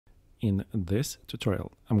In this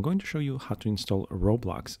tutorial, I'm going to show you how to install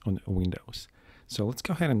Roblox on Windows. So let's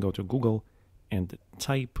go ahead and go to Google and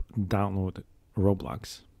type download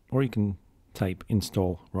Roblox, or you can type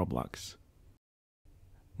install Roblox.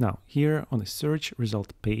 Now here on the search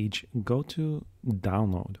result page, go to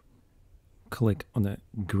download. Click on the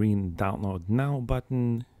green download now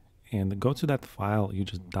button and go to that file you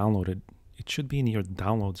just downloaded. It should be in your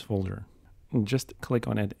downloads folder. Just click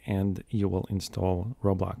on it and you will install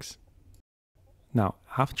Roblox. Now,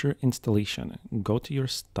 after installation, go to your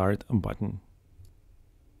Start button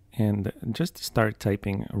and just start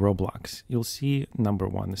typing Roblox. You'll see number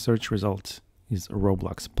one, the search result is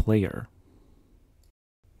Roblox Player.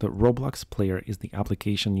 The Roblox Player is the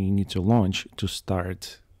application you need to launch to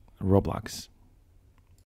start Roblox.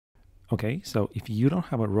 Okay, so if you don't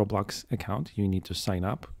have a Roblox account, you need to sign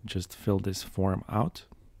up. Just fill this form out.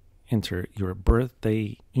 Enter your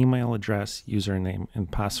birthday, email address, username,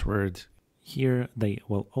 and password. Here, they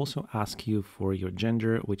will also ask you for your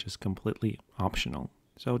gender, which is completely optional.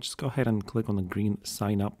 So just go ahead and click on the green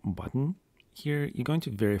sign up button. Here, you're going to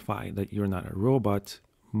verify that you're not a robot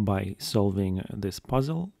by solving this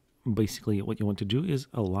puzzle. Basically, what you want to do is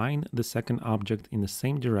align the second object in the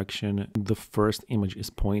same direction the first image is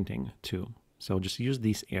pointing to. So just use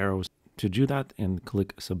these arrows to do that and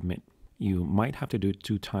click submit. You might have to do it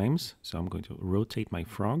 2 times. So I'm going to rotate my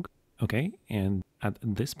frog. Okay, and at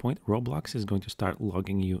this point, Roblox is going to start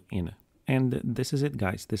logging you in. And this is it,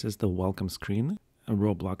 guys. This is the welcome screen.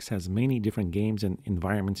 Roblox has many different games and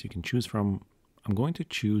environments you can choose from. I'm going to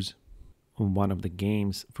choose one of the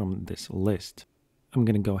games from this list. I'm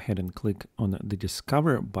going to go ahead and click on the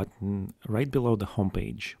Discover button right below the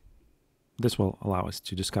homepage. This will allow us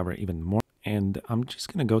to discover even more. And I'm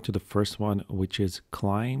just going to go to the first one, which is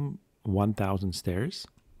Climb 1000 Stairs.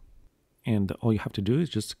 And all you have to do is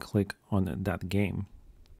just click on that game.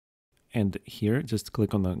 And here, just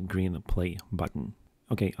click on the green play button.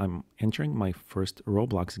 Okay, I'm entering my first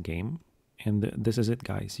Roblox game. And this is it,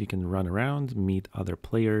 guys. You can run around, meet other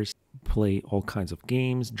players, play all kinds of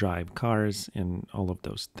games, drive cars, and all of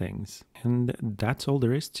those things. And that's all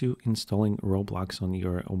there is to installing Roblox on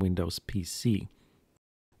your Windows PC.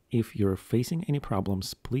 If you're facing any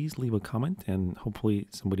problems, please leave a comment and hopefully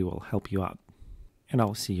somebody will help you out. And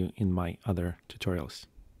I'll see you in my other tutorials.